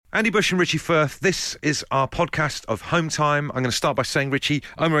Andy Bush and Richie Firth, this is our podcast of Home Time. I'm going to start by saying, Richie,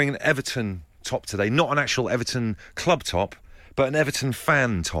 I'm wearing an Everton top today, not an actual Everton club top, but an Everton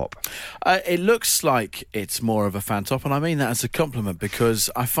fan top. It looks like it's more of a fan top, and I mean that as a compliment because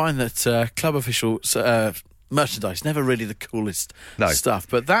I find that club official merchandise never really the coolest stuff,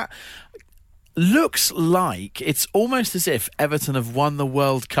 but that looks like it's almost as if Everton have won the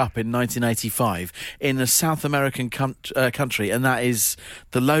World Cup in 1985 in a South American country, and that is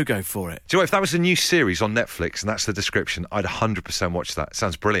the logo for it. Do you know, if that was a new series on Netflix and that's the description, I'd 100% watch that. It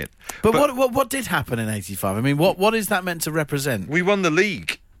sounds brilliant. But what did happen in 85? I mean, what is that meant to represent? We won the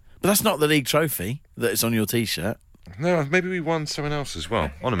league. But that's not the league trophy that is on your T-shirt. No, maybe we won something else as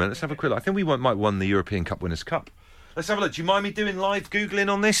well. On a minute, let's have a quick look. I think we might have won the European Cup Winners' Cup. Let's have a look. Do you mind me doing live Googling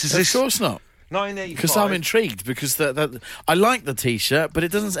on this? Of course not. 1985. Because I'm intrigued, because I like the T-shirt, but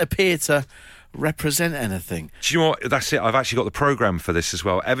it doesn't appear to represent anything. Do you know what? That's it. I've actually got the programme for this as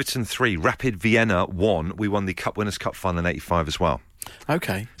well. Everton 3, Rapid Vienna 1. We won the Cup Winners' Cup final in 85 as well.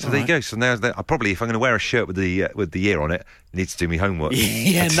 Okay. So there you go. So now I probably, if I'm going to wear a shirt with the year on it, I need to do my homework.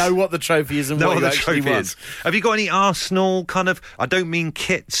 Yeah, know what the trophy is and what you actually want. Have you got any Arsenal kind of, I don't mean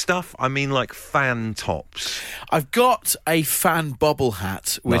kit stuff, I mean like fan tops? I've got a fan bobble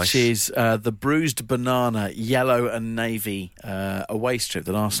hat, which is the bruised banana, yellow and navy away strip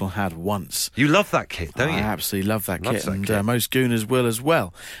that Arsenal had once. You love that kit, don't you? I absolutely love that kit, and most Gooners will as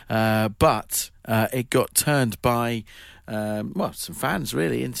well. But it got turned by some fans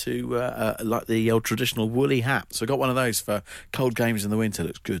really into like the old traditional woolly hat. So I got one of those for cold games in the winter.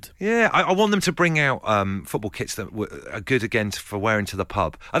 Looks good. Yeah, I want them to bring out football kits that are good again for wearing to the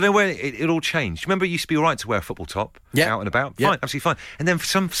pub. I don't know where it all changed. Remember, it used to be all right to wear a football top out and about? Yep. Fine, absolutely fine. And then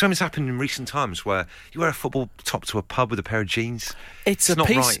something's happened in recent times where you wear a football top to a pub with a pair of jeans. It's not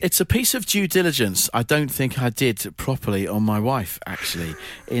right. It's a piece of due diligence I don't think I did properly on my wife, actually,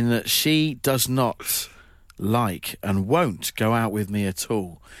 in that she does not like and won't go out with me at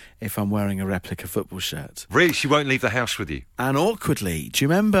all if I'm wearing a replica football shirt. Really? She won't leave the house with you? And awkwardly, do you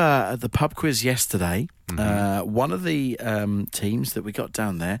remember at the pub quiz yesterday, one of the teams that we got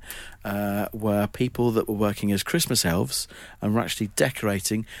down there were people that were working as Christmas elves and were actually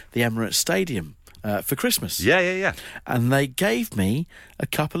decorating the Emirates Stadium for Christmas. Yeah. And they gave me a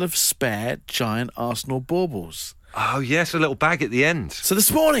couple of spare giant Arsenal baubles. Oh, yes, a little bag at the end. So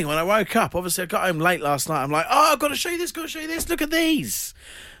this morning when I woke up, obviously I got home late last night, I'm like, I've got to show you this, look at these.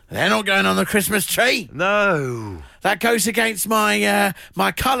 They're not going on the Christmas tree. No. That goes against my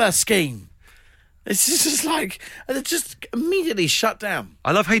my colour scheme. It's just like, they just immediately shut down.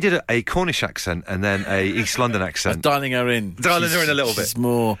 I love how you did a Cornish accent and then a East London accent. I was dialing her in. A little bit. She's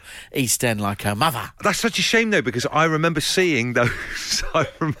more East End like her mother. That's such a shame, though, because I remember seeing those.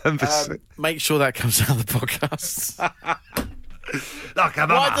 Make sure that comes out of the podcast. Like a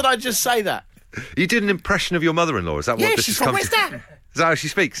mother. Why did I just say that? You did an impression of your mother-in-law. Is that what this she's is from coming West Ham. Is that how she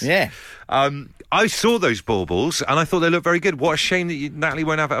speaks? Yeah. I saw those baubles and I thought they looked very good. What a shame that Natalie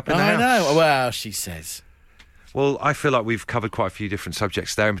won't have it up in the house. I know. Well, she says. Well, I feel like we've covered quite a few different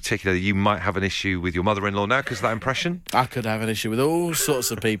subjects there. In particular, you might have an issue with your mother-in-law now because of that impression. I could have an issue with all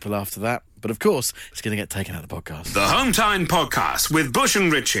sorts of people after that. But of course, it's going to get taken out of the podcast. The Home Time Podcast with Bush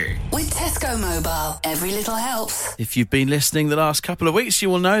and Richie. With Tesco Mobile, every little helps. If you've been listening the last couple of weeks, you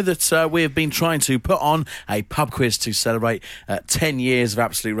will know that we have been trying to put on a pub quiz to celebrate 10 years of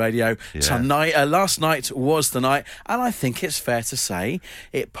Absolute Radio. Tonight, last night was the night, and I think it's fair to say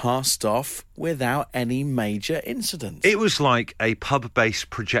it passed off without any major incidents. It was like a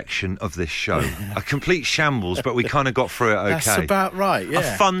pub-based projection of this show. A complete shambles, but we kind of got through it okay. That's about right, yeah.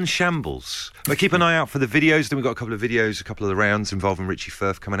 A fun shambles. But keep an eye out for the videos. Then we've got a couple of videos, a couple of the rounds involving Richie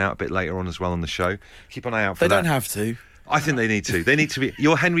Firth coming out a bit later on as well on the show. Keep an eye out for that. They don't have to. I think they need to. They need to be.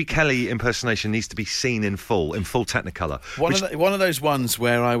 Your Henry Kelly impersonation needs to be seen in full Technicolor. One of those ones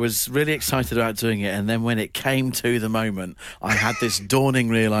where I was really excited about doing it, and then when it came to the moment, I had this dawning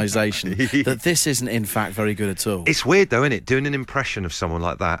realisation that this isn't in fact very good at all. It's weird though, isn't it? Doing an impression of someone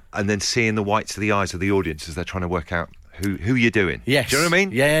like that and then seeing the whites of the eyes of the audience as they're trying to work out who you're doing. Yes. Do you know what I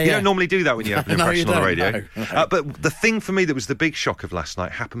mean? Yeah. You don't normally do that when you have an impression on the radio. No. But the thing for me that was the big shock of last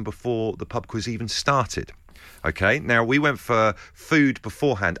night happened before the pub quiz even started. Okay, now we went for food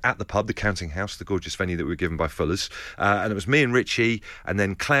beforehand at the pub, the Counting House, the gorgeous venue that we were given by Fuller's, and it was me and Richie and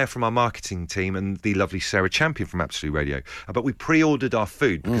then Claire from our marketing team and the lovely Sarah Champion from Absolute Radio. But we pre-ordered our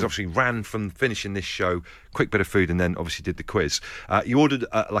food because obviously ran from finishing this show, quick bit of food, and then obviously did the quiz. You ordered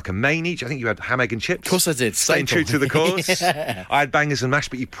like a main each. I think you had ham, egg and chips. Of course I did. Staying true to the cause. Yeah. I had bangers and mash,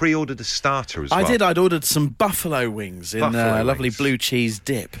 but you pre-ordered a starter as well. I did. I'd ordered some buffalo wings in lovely blue cheese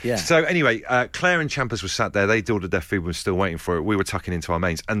dip. Yeah. So anyway, Claire and Champers were sat there. they ordered their food and were still waiting for it. We were tucking into our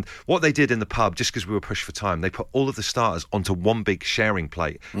mains. And what they did in the pub, just because we were pushed for time, they put all of the starters onto one big sharing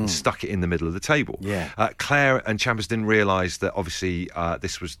plate and stuck it in the middle of the table. Yeah. Claire and Chambers didn't realise that obviously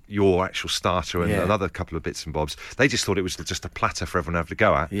this was your actual starter and another couple of bits and bobs. They just thought it was just a platter for everyone to have to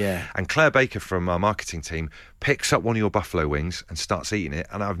go at. Yeah. And Claire Baker from our marketing team picks up one of your buffalo wings and starts eating it,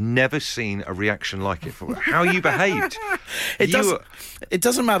 and I've never seen a reaction like it for how you behaved. It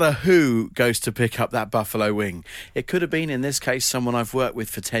doesn't matter who goes to pick up that buffalo wing. It could have been, in this case, someone I've worked with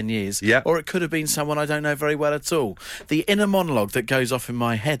for 10 years, or it could have been someone I don't know very well at all. The inner monologue that goes off in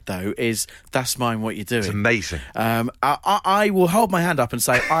my head, though, is, that's mine, what you're doing. It's amazing. I will hold my hand up and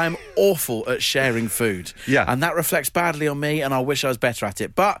say, I'm awful at sharing food. Yeah. And that reflects badly on me, and I wish I was better at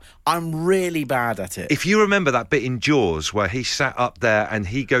it. But I'm really bad at it. If you remember that bit in Jaws where he sat up there and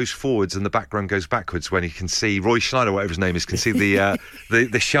he goes forwards and the background goes backwards when he can see Roy Schneider, whatever his name is, can see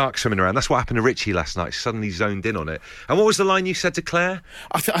the shark swimming around. That's what happened to Richie last night. Suddenly zoned in on it. And what was the line you said to Claire?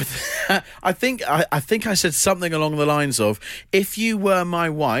 I think I said something along the lines of, if you were my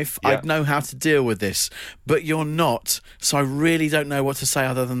wife, I'd know how to deal with this, but you're not, so I really don't know what to say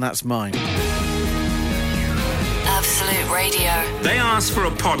other than that's mine. Absolute Radio. They asked for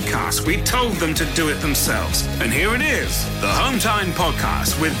a podcast. We told them to do it themselves. And here it is, the Home Time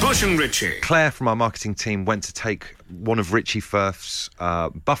Podcast with Bush and Richie. Claire from our marketing team went to take one of Richie Firth's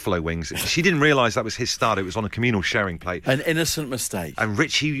buffalo wings. She didn't realise that was his starter. It was on a communal sharing plate. An innocent mistake. And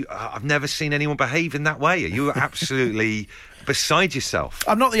Richie, I've never seen anyone behave in that way. You were absolutely beside yourself.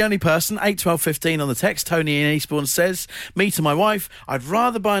 I'm not the only person. 8 12 15 on the text. Tony in Eastbourne says, me to my wife, I'd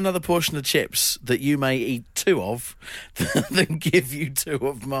rather buy another portion of chips that you may eat 2 of than give you 2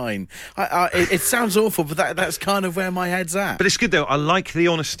 of mine. It sounds awful, but that's kind of where my head's at. But it's good though. I like the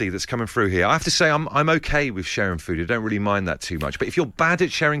honesty that's coming through here. I have to say I'm okay with sharing food. I don't really mind that too much. But if you're bad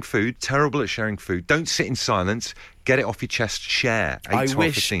at sharing food, terrible at sharing food, don't sit in silence. Get it off your chest, share. 8,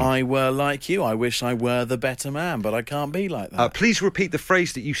 12, 15. I wish I were like you. I wish I were the better man, but I can't be like that. Please repeat the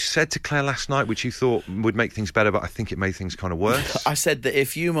phrase that you said to Claire last night, which you thought would make things better, but I think it made things kind of worse. I said that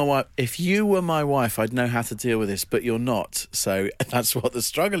if you were my wife, I'd know how to deal with this, but you're not. So that's what the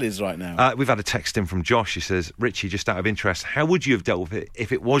struggle is right now. We've had a text in from Josh. He says, Richie, just out of interest, how would you have dealt with it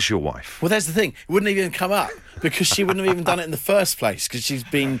if it was your wife? Well, there's the thing. It wouldn't even come up because she wouldn't have even done it in the first place because she's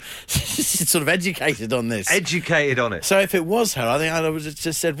sort of educated on this. Educated on it. So if it was her, I think I would have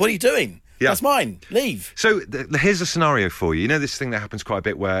just said, what are you doing? Yeah. That's mine. Leave. So here's a scenario for you. You know this thing that happens quite a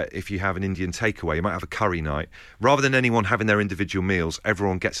bit where if you have an Indian takeaway, you might have a curry night. Rather than anyone having their individual meals,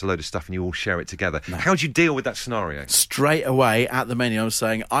 everyone gets a load of stuff and you all share it together. No. How do you deal with that scenario? Straight away at the menu, I'm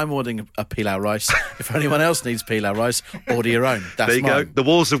saying, I'm ordering a pilau rice. If anyone else needs pilau rice, order your own. That's there you mine. Go. The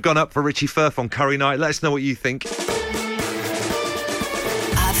walls have gone up for Richie Firth on curry night. Let us know what you think.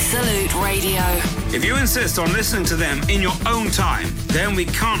 Absolute Radio. If you insist on listening to them in your own time, then we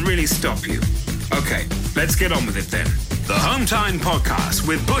can't really stop you. Okay, let's get on with it then. The Home Time Podcast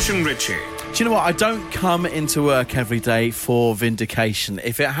with Bush and Richie. Do you know what? I don't come into work every day for vindication.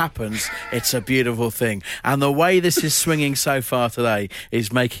 If it happens, it's a beautiful thing. And the way this is swinging so far today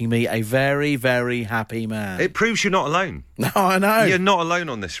is making me a very, very happy man. It proves you're not alone. No, I know. You're not alone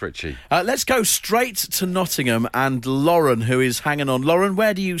on this, Richie. Let's go straight to Nottingham and Lauren, who is hanging on. Lauren,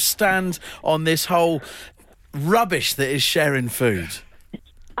 where do you stand on this whole rubbish that is sharing food?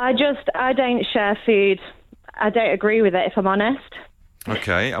 I don't share food. I don't agree with it, if I'm honest.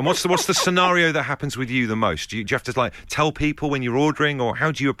 Okay, and what's the scenario that happens with you the most? Do you have to tell people when you're ordering, or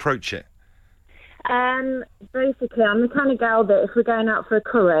how do you approach it? Basically, I'm the kind of girl that if we're going out for a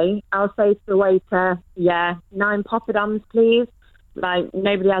curry, I'll say to the waiter, 9 poppadoms, please. Like,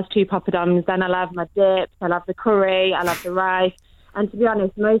 nobody has 2 poppadoms. Then I'll have my dips, I'll have the curry, I'll have the rice. And to be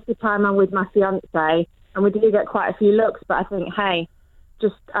honest, most of the time I'm with my fiancé, and we do get quite a few looks, but I think, hey,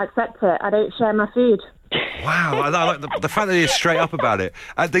 just accept it. I don't share my food. Wow, I like the fact that you're straight up about it.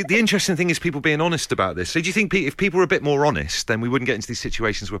 The interesting thing is people being honest about this. So do you think if people were a bit more honest, then we wouldn't get into these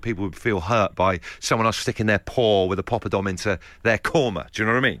situations where people would feel hurt by someone else sticking their paw with a poppadom into their korma? Do you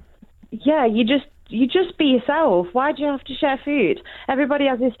know what I mean? Yeah, you just be yourself. Why do you have to share food? Everybody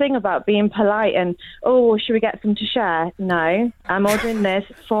has this thing about being polite and, should we get some to share? No, I'm ordering this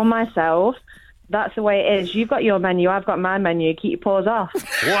for myself. That's the way it is. You've got your menu, I've got my menu. Keep your paws off.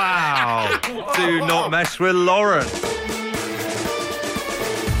 Wow. Do not mess with Lauren.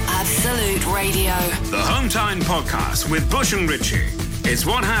 Absolute Radio. The Home Time Podcast with Bush and Richie. It's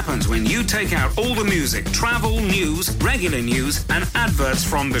what happens when you take out all the music, travel, news, regular news, and adverts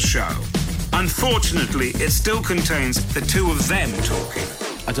from the show. Unfortunately, it still contains the 2 of them talking.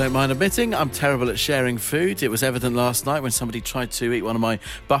 I don't mind admitting I'm terrible at sharing food. It was evident last night when somebody tried to eat one of my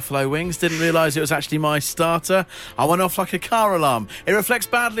buffalo wings, didn't realise it was actually my starter. I went off like a car alarm. It reflects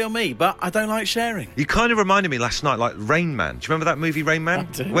badly on me, but I don't like sharing. You kind of reminded me last night, like Rain Man. Do you remember that movie, Rain Man? I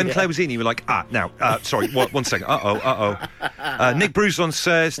do, when yeah. Claire was eating, you were like, sorry, one second. Nick Bruzon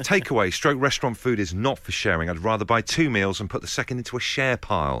says, takeaway, restaurant food is not for sharing. I'd rather buy 2 meals and put the second into a share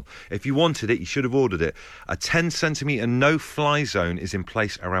pile. If you wanted it, you should have ordered it. A 10-centimetre no-fly zone is in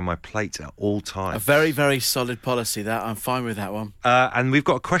place around my plate at all times. A very, very solid policy, that. I'm fine with that one. And we've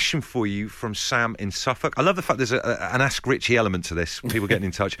got a question for you from Sam in Suffolk. I love the fact there's an Ask Richie element to this, people getting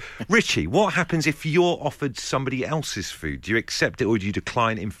in touch. Richie, what happens if you're offered somebody else's food? Do you accept it or do you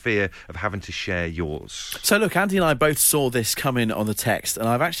decline in fear of having to share yours? So look, Andy and I both saw this come in on the text, and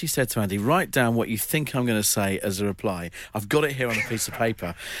I've actually said to Andy, write down what you think I'm going to say as a reply. I've got it here on a piece of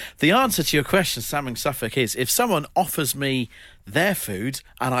paper. The answer to your question, Sam in Suffolk, is if someone offers me their food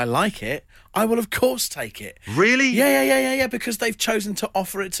and I like it, I will of course take it. Really? Yeah, because they've chosen to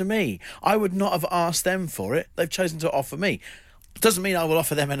offer it to me. I would not have asked them for it. They've chosen to offer me. Doesn't mean I will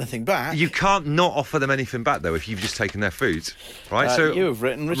offer them anything back. You can't not offer them anything back, though, if you've just taken their food, right? So you have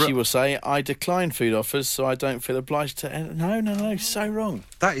written, Richie will say, I decline food offers, so I don't feel obliged to... No, so wrong.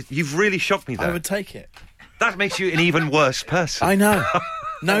 You've really shocked me there. I would take it. That makes you an even worse person. I know.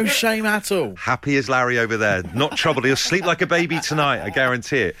 No shame at all. Happy as Larry over there. Not troubled. He'll sleep like a baby tonight, I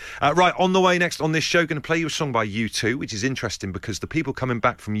guarantee it. Right, on the way next on this show, going to play you a song by U2, which is interesting because the people coming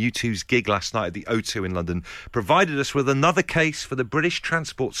back from U2's gig last night at the O2 in London provided us with another case for the British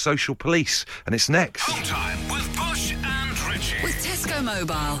Transport Social Police. And it's next. Home time with Bush and Richie. With Tesco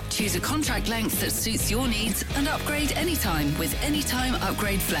Mobile, choose a contract length that suits your needs and upgrade anytime with Anytime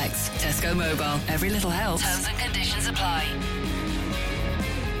Upgrade Flex. Tesco Mobile. Every little helps. Terms and conditions apply.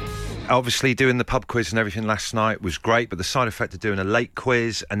 Obviously, doing the pub quiz and everything last night was great, but the side effect of doing a late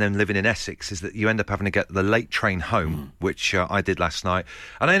quiz and then living in Essex is that you end up having to get the late train home, which I did last night.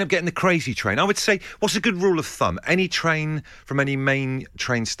 And I ended up getting the crazy train. I would say, what's a good rule of thumb? Any train from any main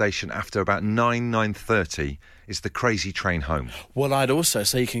train station after about 9:30 is the crazy train home. Well, I'd also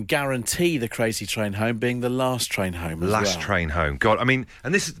say you can guarantee the crazy train home being the last train home as Last well. train home. God, I mean,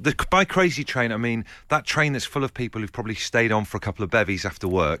 and this is by crazy train, I mean that train that's full of people who've probably stayed on for a couple of bevies after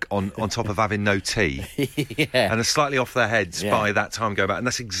work on top of having no tea. Yeah. And are slightly off their heads by that time going back. And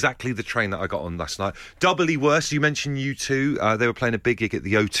that's exactly the train that I got on last night. Doubly worse, you mentioned U2. They were playing a big gig at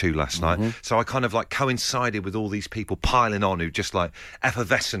the O2 last night. So I kind of like coincided with all these people piling on who just like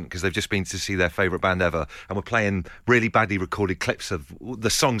effervescent because they've just been to see their favourite band ever and were playing really badly recorded clips of the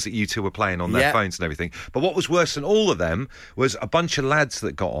songs that U2 were playing on their phones and everything. But what was worse than all of them was a bunch of lads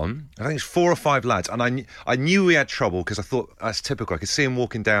that got on. I think it's 4 or 5 lads. And I knew we had trouble because I thought, that's typical. I could see them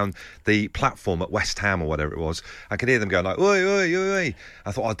walking down the platform at West Ham or whatever it was. I could hear them going like, oi, oi, oi, oi.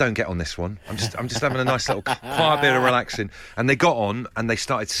 I thought, don't get on this one. I'm just having a nice little quiet bit of relaxing. And they got on and they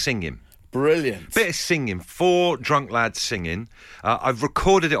started singing. Brilliant. Bit of singing, 4 drunk lads singing. I've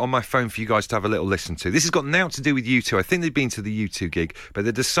recorded it on my phone for you guys to have a little listen to. This has got nothing to do with U2. I think they'd been to the U2 gig, but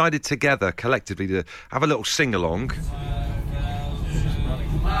they decided together, collectively, to have a little sing-along.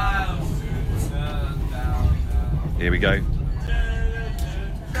 Here we go.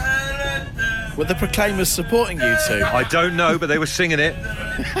 Were the Proclaimers supporting U2? I don't know, but they were singing it.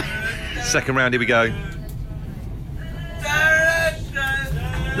 Second round, here we go.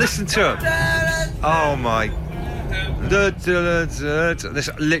 Listen to them. Oh my. This,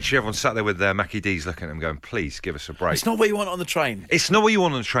 literally everyone sat there with their Mackie D's looking at them going, please give us a break. It's not what you want on the train. It's not what you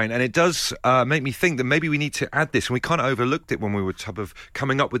want on the train, and it does make me think that maybe we need to add this, and we kind of overlooked it when we were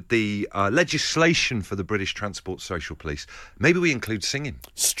coming up with the legislation for the British Transport Social Police. Maybe we include singing.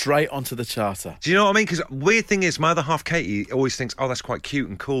 Straight onto the charter. Do you know what I mean? Because weird thing is, my other half, Katie, always thinks, that's quite cute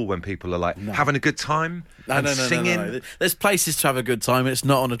and cool when people are like having a good time and singing. No. There's places to have a good time, and it's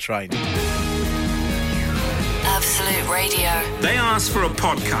not on a train. Absolute Radio. They asked for a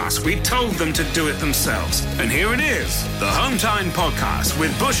podcast. We told them to do it themselves. And here it is, the Home Time Podcast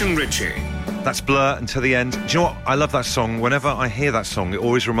with Bush and Richie. That's Blur and To The End. Do you know what? I love that song. Whenever I hear that song, it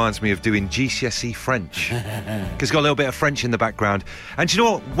always reminds me of doing GCSE French. Because it's got a little bit of French in the background. And do you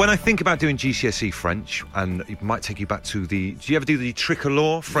know what? When I think about doing GCSE French, and it might take you back to do you ever do the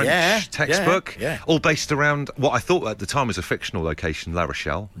Tricolore French textbook? Yeah. All based around what I thought at the time was a fictional location, La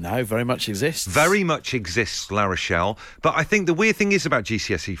Rochelle. No, very much exists. Very much exists, La Rochelle. But I think the weird thing is about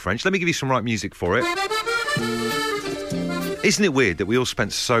GCSE French, let me give you some right music for it. Isn't it weird that we all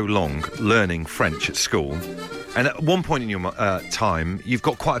spent so long learning French at school, and at one point in your time, you've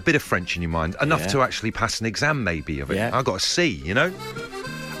got quite a bit of French in your mind, enough to actually pass an exam maybe of it. Yeah. I got a C, you know?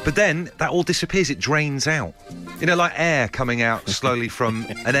 But then that all disappears, it drains out. You know, like air coming out slowly from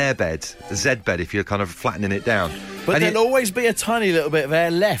an airbed, a Z bed, if you're kind of flattening it down. But And there'll always be a tiny little bit of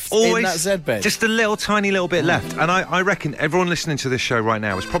air left in that Z bed. Just a little tiny little bit left. And I reckon everyone listening to this show right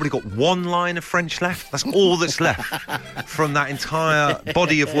now has probably got one line of French left. That's all that's left from that entire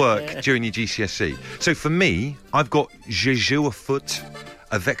body of work during your GCSE. So for me, I've got Je joue au foot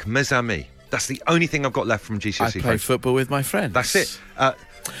avec mes amis. That's the only thing I've got left from GCSE I play French. football with my friends. That's it.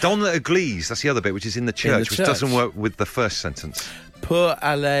 Dans l'église, that's the other bit, which is in the church, which doesn't work with the first sentence. Pour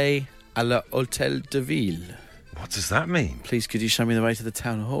aller à l'hôtel de ville. What does that mean? Please, could you show me the way to the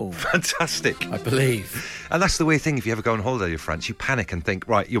town hall? Fantastic. I believe. And that's the weird thing, if you ever go on holiday with France, you panic and think,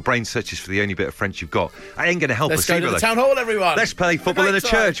 right, your brain searches for the only bit of French you've got. I ain't going to help Let's us go either. to the town hall, everyone. Let's play football in a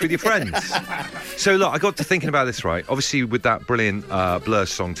church with your friends. So, look, I got to thinking about this, right? Obviously, with that brilliant Blur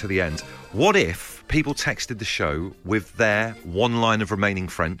song to the end, what if people texted the show with their one line of remaining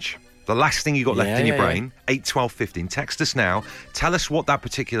French? The last thing you got left in your brain, 8, 12, 15. Text us now. Tell us what that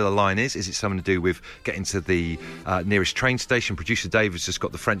particular line is. Is it something to do with getting to the nearest train station? Producer Dave has just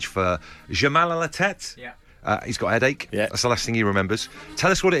got the French for j'ai mal à la tête. Yeah. He's got a headache. Yeah. That's the last thing he remembers.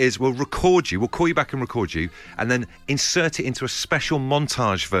 Tell us what it is. We'll record you. We'll call you back and record you, and then insert it into a special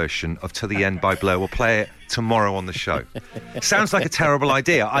montage version of To the End by Blur. We'll play it tomorrow on the show. Sounds like a terrible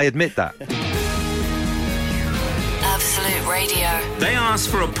idea. I admit that. Absolute Radio. They asked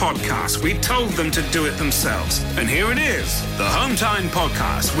for a podcast. We told them to do it themselves. And here it is, the Home Time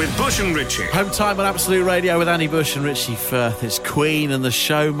Podcast with Bush and Richie. Home Time on Absolute Radio with Annie Bush and Richie Firth. It's Queen and the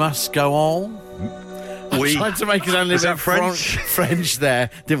show must go on. I tried to make it only a bit French there.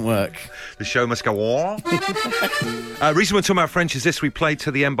 Didn't work. The show must go on. Reason we're talking about French is this. We played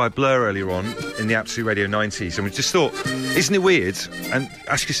To the End by Blur earlier on in the Absolute Radio 90s, and we just thought, isn't it weird? And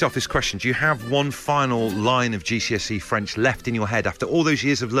ask yourself this question. Do you have one final line of GCSE French left in your head after all those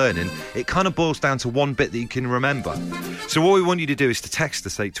years of learning? It kind of boils down to one bit that you can remember. So what we want you to do is to text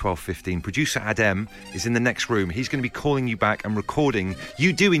us 8 12 15. Producer Adem is in the next room. He's going to be calling you back and recording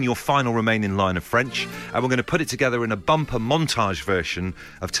you doing your final remaining line of French, and we're going to put it together in a bumper montage version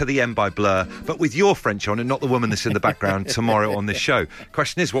of To the End by Blur, but with your French on and not the woman that's in the background tomorrow on this show.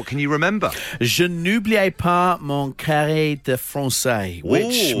 Question is, what can you remember? Je n'oubliais pas mon carré de français,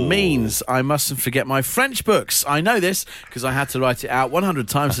 which means I mustn't forget my French books. I know this because I had to write it out 100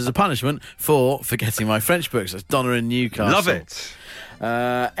 times as a punishment for forgetting my French books. That's Donna in Newcastle. Love it.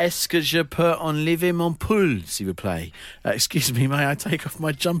 Est-ce que je peux enlever mon pull, s'il vous plaît? Excuse me, may I take off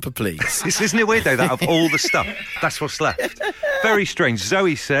my jumper, please? Isn't it weird, though, that of all the stuff, that's what's left? Very strange.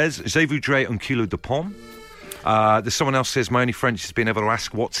 Zoe says, je voudrais un kilo de pommes. There's someone else says, my only French is being able to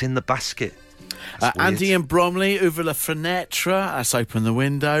ask what's in the basket. Andy and Bromley, ouvre la fenêtre. Let's open the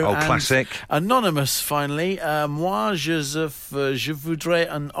window. Oh, and classic. Anonymous, finally. Moi, je voudrais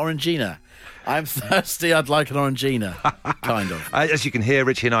un orangina. I'm thirsty, I'd like an orangina. Kind of. As you can hear,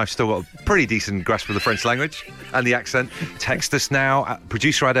 Richie and I have still got a pretty decent grasp of the French language and the accent. Text us now.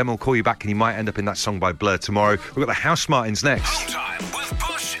 Producer Adam will call you back and you might end up in that song by Blur tomorrow. We've got the House Martins next. Home Time with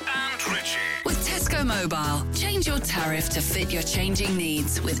Bush and Richie. With Tesco Mobile, change your tariff to fit your changing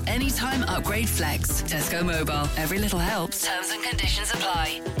needs with Anytime Upgrade Flex. Tesco Mobile, every little helps. Terms and conditions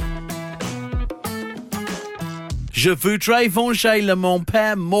apply. Je voudrais venger le mon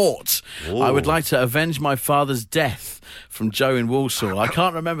père mort. Ooh. I would like to avenge my father's death. From Joe in Walsall. I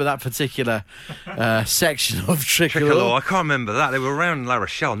can't remember that particular section of Tricolour. I can't remember that. They were around La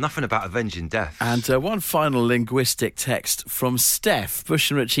Rochelle. Nothing about avenging death. And one final linguistic text from Steph. Bush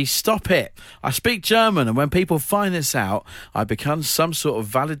and Richie, stop it. I speak German, and when people find this out, I become some sort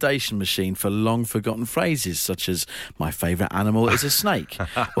of validation machine for long-forgotten phrases, such as, my favourite animal is a snake,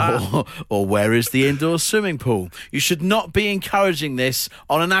 or where is the indoor swimming pool? You should not be encouraging this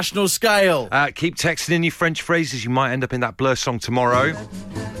on a national scale. Keep texting in your French phrases. You might end up in that Blur song tomorrow.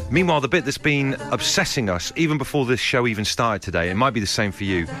 Meanwhile, the bit that's been obsessing us even before this show even started today, it might be the same for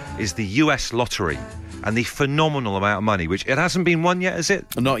you, is the US lottery and the phenomenal amount of money, which it hasn't been won yet, is it?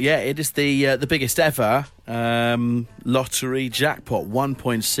 Not yet. It is the biggest ever lottery jackpot,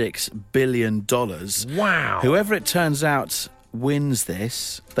 $1.6 billion. Wow. Whoever it turns out wins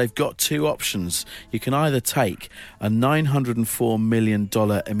this, they've got two options. You can either take a $904 million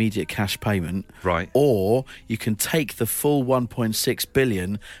immediate cash payment, right, or you can take the full $1.6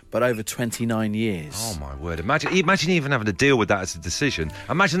 billion, but over 29 years. Oh, my word. Imagine even having to deal with that as a decision.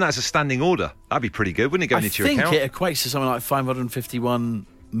 Imagine that as a standing order. That'd be pretty good, wouldn't it, going into your account? I think it equates to something like 551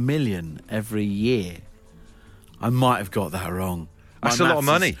 million every year. I might have got that wrong. That's a lot of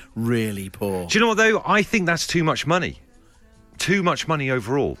money. Really poor. Do you know what, though? I think that's too much money. Too much money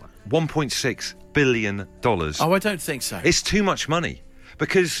overall. $1.6 billion. Oh, I don't think so. It's too much money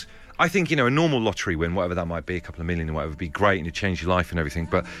because I think, a normal lottery win, whatever that might be, a couple of million or whatever, would be great and it'd change your life and everything.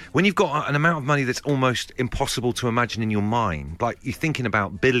 But when you've got an amount of money that's almost impossible to imagine in your mind, like you're thinking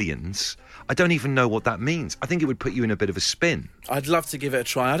about billions, I don't even know what that means. I think it would put you in a bit of a spin. I'd love to give it a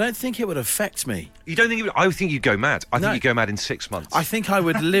try. I don't think it would affect me. You don't think it would? I think you'd go mad. I think you'd go mad in 6 months. I think I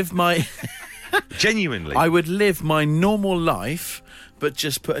would live my... Genuinely. I would live my normal life, but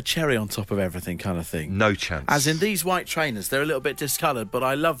just put a cherry on top of everything kind of thing. No chance. As in these white trainers, they're a little bit discoloured, but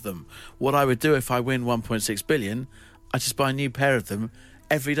I love them. What I would do if I win 1.6 billion, I just buy a new pair of them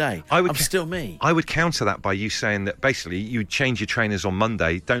every day. I'm still me. I would counter that by you saying that basically you'd change your trainers on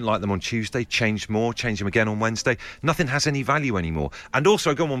Monday, don't like them on Tuesday, change them again on Wednesday. Nothing has any value anymore. And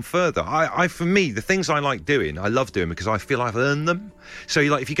also, go on further. For me, the things I like doing, I love doing because I feel I've earned them. So,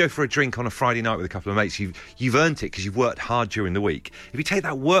 if you go for a drink on a Friday night with a couple of mates, you've earned it because you've worked hard during the week. If you take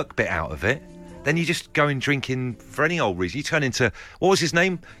that work bit out of it, then you just go and drinking for any old reason. You turn into, what was his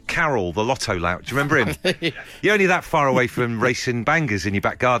name? Carol, the lotto lout. Do you remember him? You're only that far away from racing bangers in your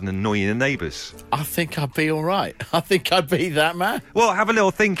back garden and annoying the neighbours. I think I'd be all right. I think I'd be that man. Well, have a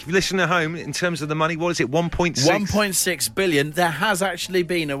little think, listen at home, in terms of the money. What is it, 1.6? 1.6 billion. There has actually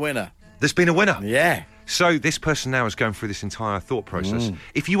been a winner. There's been a winner? Yeah. So this person now is going through this entire thought process.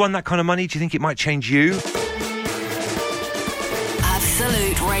 If you won that kind of money, do you think it might change you?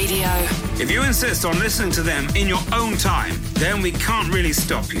 Absolute Radio. If you insist on listening to them in your own time, then we can't really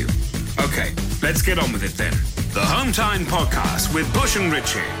stop you. Okay, let's get on with it then. The Home Time Podcast with Bush and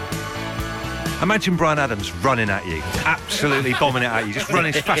Richie. Imagine Brian Adams running at you, absolutely bombing it at you, just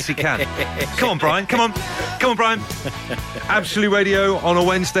running as fast as he can. Come on, Brian, come on, Brian. Absolute Radio on a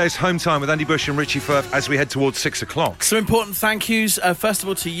Wednesday's Home Time with Andy Bush and Richie Firth as we head towards 6 o'clock. Some important thank yous. First of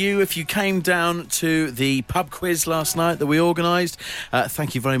all, to you, if you came down to the pub quiz last night that we organised.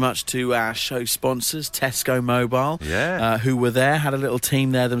 Thank you very much to our show sponsors, Tesco Mobile, who were there, had a little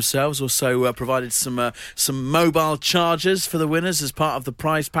team there themselves. Also provided some mobile chargers for the winners as part of the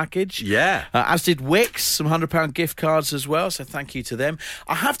prize package. Yeah. As did Wix, some £100 gift cards as well, so thank you to them.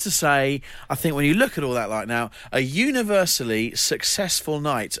 I have to say, I think when you look at all that like now, a universally successful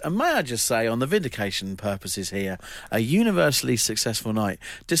night, and may I just say, on the vindication purposes here, a universally successful night,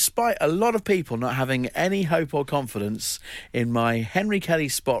 despite a lot of people not having any hope or confidence in my Henry Kelly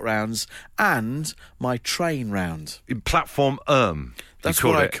spot rounds and my train round. Platform That's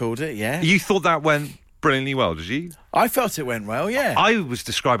what I called it, yeah. You thought that went brilliantly well, did you? I felt it went well, yeah. I was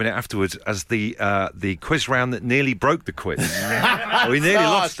describing it afterwards as the quiz round that nearly broke the quiz. We nearly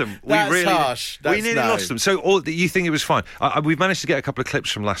lost them. That's harsh. We nearly lost them. So you think it was fine? We've managed to get a couple of clips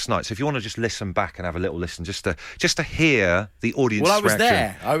from last night. So if you want to just listen back and have a little listen, just to hear the audience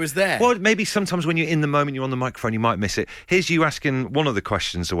reaction. I was there. Well, maybe sometimes when you're in the moment, you're on the microphone, you might miss it. Here's you asking one of the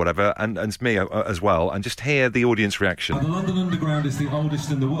questions or whatever, and me as well, and just hear the audience reaction. The London Underground is the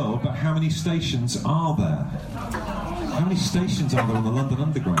oldest in the world, but how many stations are there? How many stations are there on the London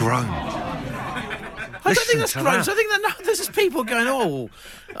Underground? Grown. I don't think that's gross. I think that there's just people going,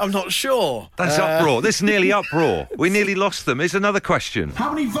 I'm not sure. That's uproar. This is nearly uproar. We nearly lost them. Here's another question.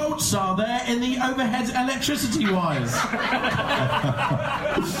 How many volts are there in the overhead electricity wires?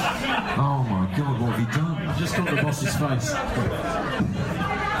 Oh my God, what have you done? I just got the boss's face.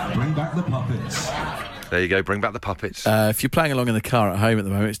 Bring back the puppets. There you go, bring back the puppets. If you're playing along in the car at home at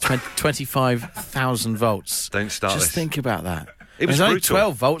the moment, it's 25,000 volts. Don't start Just this. think about that. It was There's only brutal.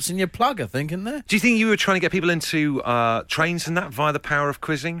 12 volts in your plug, I think, isn't there? Do you think you were trying to get people into trains and that via the power of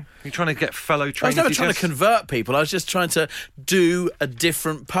quizzing? You're trying to get fellow train I was never trying to enthusiasts? convert people. I was just trying to do a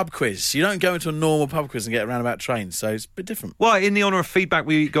different pub quiz. You don't go into a normal pub quiz and get around about trains, so it's a bit different. Well, in the honour of feedback,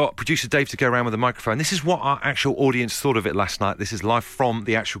 we got producer Dave to go around with a microphone. This is what our actual audience thought of it last night. This is live from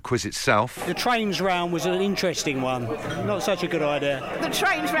the actual quiz itself. The trains round was an interesting one. Not such a good idea. The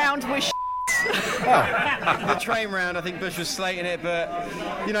trains round was The train round, I think Bush was slating it, but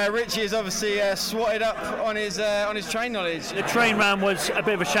Richie is obviously swatted up on his train knowledge. The train round was a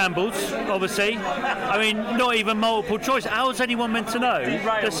bit of a shambles, obviously. I mean, not even multiple choice. How is anyone meant to know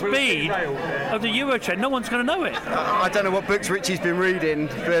the speed of the Eurotrain? No one's going to know it. I don't know what books Richie's been reading,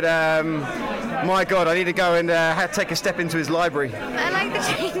 but my God, I need to go and take a step into his library. I like the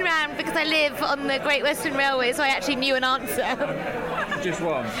train round because I live on the Great Western Railway, so I actually knew an answer. Just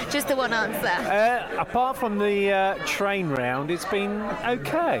one? Just the one answer. Apart from the train round, it's been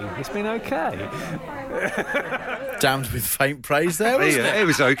okay. Damned with faint praise there, wasn't it? It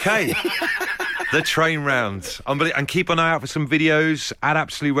was okay. The train round. And keep an eye out for some videos at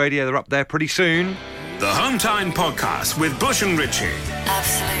Absolute Radio. They're up there pretty soon. The Home Time Podcast with Bush and Richie.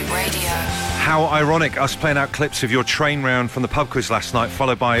 Absolute Radio. How ironic, us playing out clips of your train round from the pub quiz last night,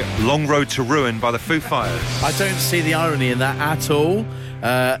 followed by Long Road to Ruin by the Foo Fighters. I don't see the irony in that at all.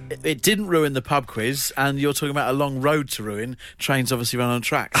 It didn't ruin the pub quiz, and you're talking about a long road to ruin. Trains obviously run on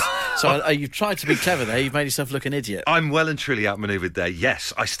tracks. So you've tried to be clever there. You've made yourself look an idiot. I'm well and truly outmanoeuvred there.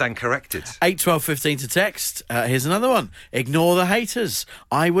 Yes, I stand corrected. 8 12 15 to text. Here's another one. Ignore the haters.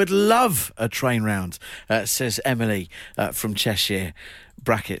 I would love a train round, says Emily from Cheshire.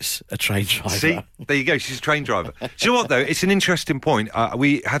 Brackets, a train driver. See, there you go. She's a train driver. Do you know what, though? It's an interesting point.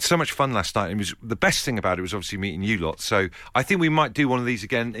 We had so much fun last night, and the best thing about it was obviously meeting you lot. So I think we might do one of these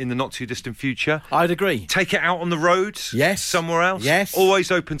again in the not-too-distant future. I'd agree. Take it out on the roads. Yes. Somewhere else. Yes.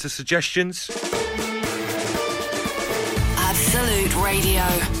 Always open to suggestions. Absolute Radio.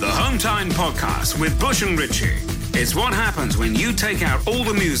 The Home Time Podcast with Bush and Richie. It's what happens when you take out all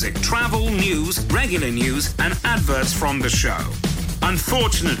the music, travel, news, regular news, and adverts from the show.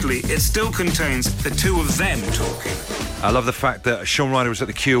 Unfortunately, it still contains the two of them talking. I love the fact that Sean Ryder was at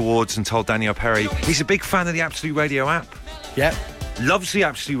the Q Awards and told Danielle Perry he's a big fan of the Absolute Radio app. Yep. Loves the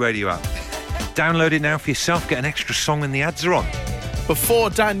Absolute Radio app. Download it now for yourself. Get an extra song when the ads are on. Before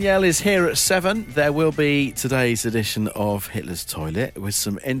Danielle is here at 7, there will be today's edition of Hitler's Toilet with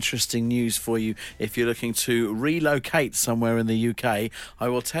some interesting news for you if you're looking to relocate somewhere in the UK. I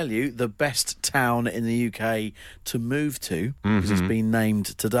will tell you the best town in the UK to move to because it's been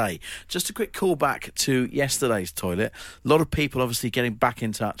named today. Just a quick call back to yesterday's toilet. A lot of people obviously getting back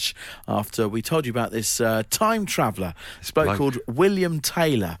in touch after we told you about this time traveller, this bloke called William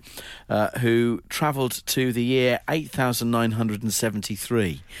Taylor, who travelled to the year 8,973.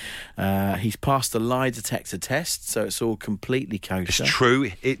 He's passed the lie detector test, so it's all completely kosher. It's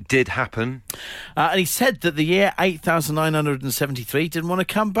true, it did happen. And he said that the year 8,973 didn't want to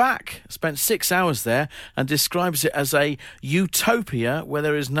come back. Spent 6 hours there and describes it as a utopia where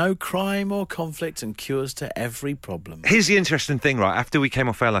there is no crime or conflict and cures to every problem. Here's the interesting thing, right? After we came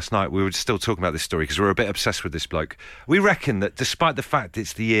off air last night, we were still talking about this story because we were a bit obsessed with this bloke. We reckon that despite the fact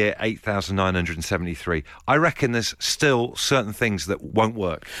it's the year 8,973, I reckon there's still certain things that won't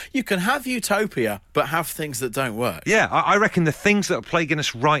work. You can have utopia, but have things that don't work. Yeah, I reckon the things that are plaguing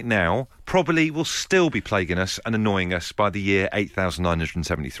us right now probably will still be plaguing us and annoying us by the year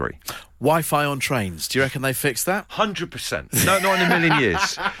 8,973. Wi-Fi on trains. Do you reckon they fixed that? 100%. No, not in a million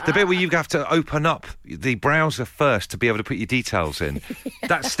years. The bit where you have to open up the browser first to be able to put your details in,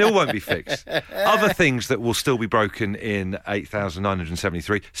 that still won't be fixed. Other things that will still be broken in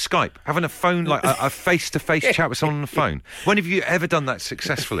 8,973. Skype. Having a phone, like a face-to-face chat with someone on the phone. When have you ever done that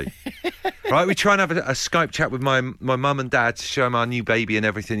successfully? Right, we try and have a Skype chat with my mum and dad to show them our new baby and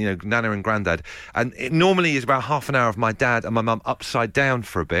everything, you know, Nana and Grandad. And it normally is about half an hour of my dad and my mum upside down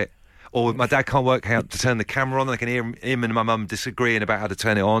for a bit. Or my dad can't work out to turn the camera on, and I can hear him and my mum disagreeing about how to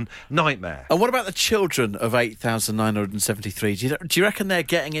turn it on. Nightmare. And what about the children of 8,973? Do you reckon they're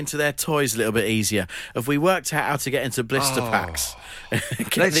getting into their toys a little bit easier? Have we worked out how to get into blister packs?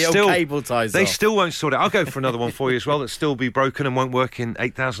 Get the old cable ties They off. still won't sort it. I'll go for another one for you as well that'll still be broken and won't work in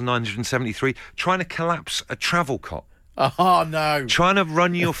 8,973. Trying to collapse a travel cot. Oh, no. Trying to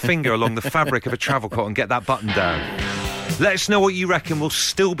run your finger along the fabric of a travel cot and get that button down. Let us know what you reckon will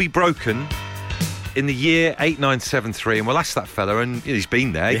still be broken in the year 8973, and we'll ask that fella, and he's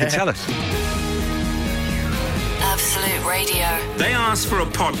been there, he can tell us. Absolute Radio. They asked for a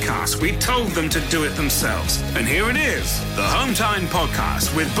podcast. We told them to do it themselves. And here it is, the Home Time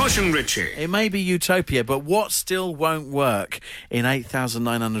Podcast with Bush and Richie. It may be utopia, but what still won't work in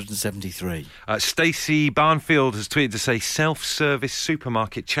 8,973? Stacey Barnfield has tweeted to say self-service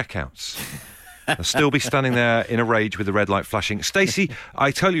supermarket checkouts. They'll still be standing there in a rage with the red light flashing. Stacey,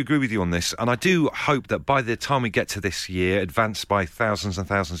 I totally agree with you on this, and I do hope that by the time we get to this year, advanced by thousands and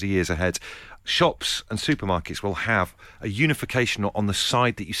thousands of years ahead, shops and supermarkets will have a unification on the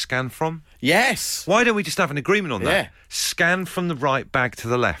side that you scan from. Yes. Why don't we just have an agreement on that? Yeah. Scan from the right, bag to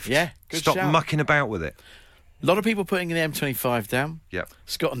the left. Yeah, good Stop shout. mucking about with it. A lot of people putting the M25 down. Yep.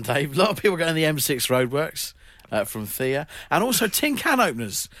 Scott and Dave. A lot of people going the M6 roadworks. From Thea. And also tin can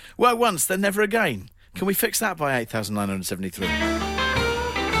openers. Work once, then never again. Can we fix that by 8,973?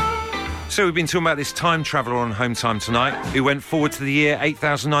 So we've been talking about this time traveller on Home Time tonight who went forward to the year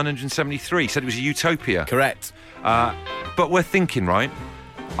 8,973. Said it was a utopia. Correct. But we're thinking, right?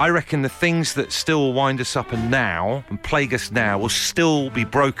 I reckon the things that still wind us up and plague us now will still be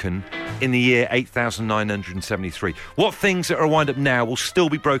broken in the year 8,973. What things that are a wind-up now will still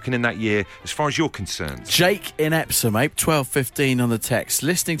be broken in that year as far as you're concerned? Jake in Epsom, 12:15 on the text.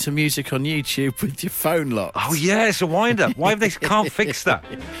 Listening to music on YouTube with your phone locked. Oh, yeah, it's a wind-up. Why they can't fix that?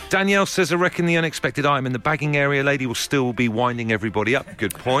 Danielle says, I reckon the unexpected item in the bagging area lady will still be winding everybody up.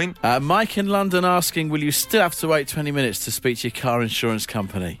 Good point. Mike in London asking, will you still have to wait 20 minutes to speak to your car insurance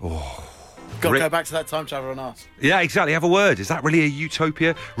company? Oh. Got to go back to that time travel and ask. Yeah, exactly. Have a word. Is that really a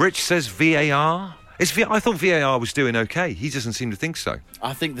utopia? Rich says VAR. I thought VAR was doing okay. He doesn't seem to think so.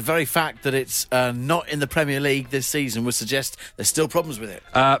 I think the very fact that it's not in the Premier League this season would suggest there's still problems with it.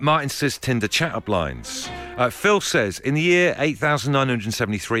 Martin says Tinder chat-up lines. Phil says, in the year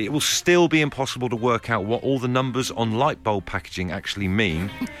 8,973, it will still be impossible to work out what all the numbers on light bulb packaging actually mean,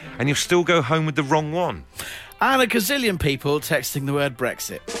 and you'll still go home with the wrong one. And a gazillion people texting the word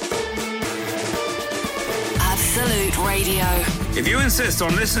Brexit. Absolute Radio. If you insist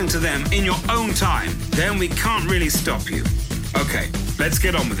on listening to them in your own time, then we can't really stop you. Okay, let's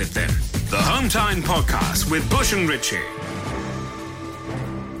get on with it then. The Home Time Podcast with Bush and Richie.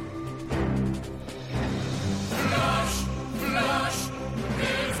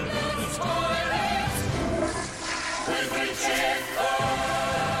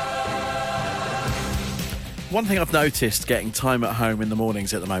 One thing I've noticed getting time at home in the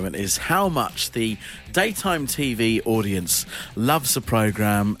mornings at the moment is how much the daytime TV audience loves a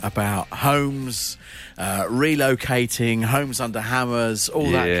programme about homes, relocating, homes under hammers,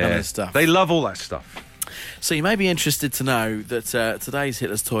 all that kind of stuff. They love all that stuff. So you may be interested to know that today's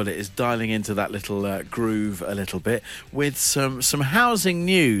Hitler's Toilet is dialing into that little groove a little bit with some housing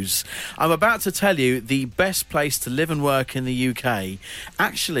news. I'm about to tell you the best place to live and work in the UK.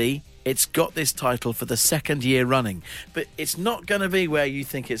 Actually, it's got this title for the second year running, but it's not going to be where you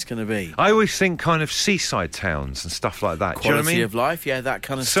think it's going to be. I always think kind of seaside towns and stuff like that. Quality Do you know what I mean? of life, yeah, that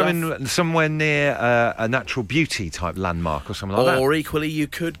kind of stuff. Somewhere near a natural beauty type landmark or something like that. Or equally, you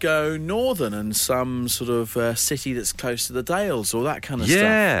could go northern and some sort of city that's close to the Dales or that kind of stuff.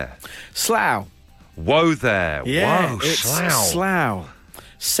 Yeah. Slough. Whoa there. Yeah, whoa, it's Slough.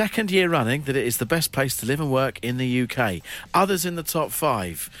 Second year running that it is the best place to live and work in the UK. Others in the top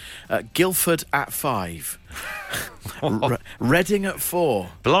 5. Guildford at 5. Reading at 4.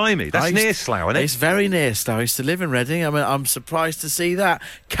 Blimey, that's near Slough, isn't it? It's very near Slough. I used to live in Reading. I mean, I'm surprised to see that.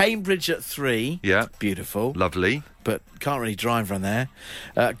 Cambridge at 3. Yeah. Beautiful. Lovely. But can't really drive from there.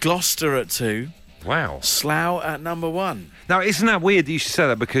 Gloucester at 2. Wow. Slough at number 1. Now, isn't that weird that you should say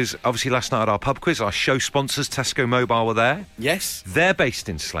that? Because obviously last night at our pub quiz, our show sponsors, Tesco Mobile, were there. Yes. They're based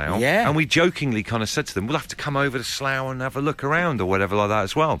in Slough. Yeah. And we jokingly kind of said to them, we'll have to come over to Slough and have a look around or whatever like that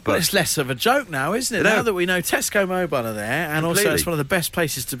as well. But it's less of a joke now, isn't it? Now that we know Tesco Mobile are there, and also it's one of the best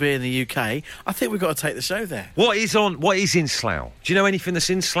places to be in the UK, I think we've got to take the show there. What is in Slough? Do you know anything that's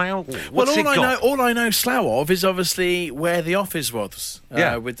in Slough? All I know Slough of is obviously where the office was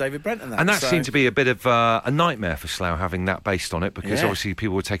with David Brent and that. And that seemed to be a bit of a nightmare for Slough, having that based on it, because obviously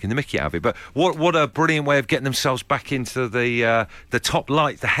people were taking the mickey out of it. But what a brilliant way of getting themselves back into the top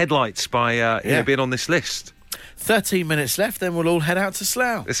light, the headlights by being on this list. 13 minutes left, then we'll all head out to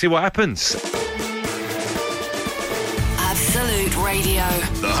Slough. Let's see what happens. Absolute Radio.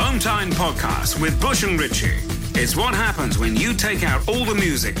 The Home Time Podcast with Bush and Richie. It's what happens when you take out all the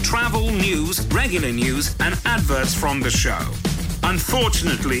music, travel, news, regular news, and adverts from the show.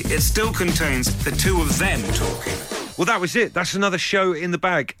 Unfortunately, it still contains the two of them talking. Well, that was it. That's another show in the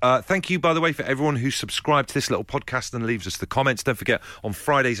bag. Thank you, by the way, for everyone who subscribed to this little podcast and leaves us the comments. Don't forget, on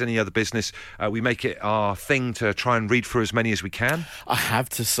Fridays, Any Other Business, we make it our thing to try and read through as many as we can. I have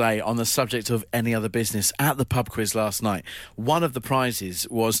to say, on the subject of Any Other Business, at the pub quiz last night, one of the prizes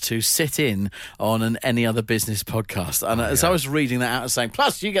was to sit in on an Any Other Business podcast. And as I was reading that out and saying,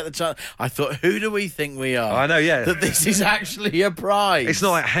 plus you get the chance, I thought, who do we think we are? I know, yeah. That this is actually a prize. It's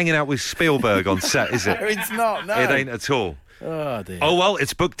not like hanging out with Spielberg on set, is it? No, it's not, no. It ain't at all. Oh, dear. Oh, well,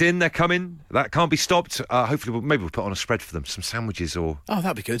 it's booked in. They're coming. That can't be stopped. Hopefully, maybe we'll put on a spread for them. Some sandwiches or... Oh,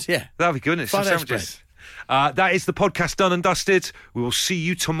 that'd be good, yeah. That'd be good, isn't it? Some sandwiches. That is the podcast done and dusted. We will see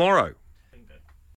you tomorrow.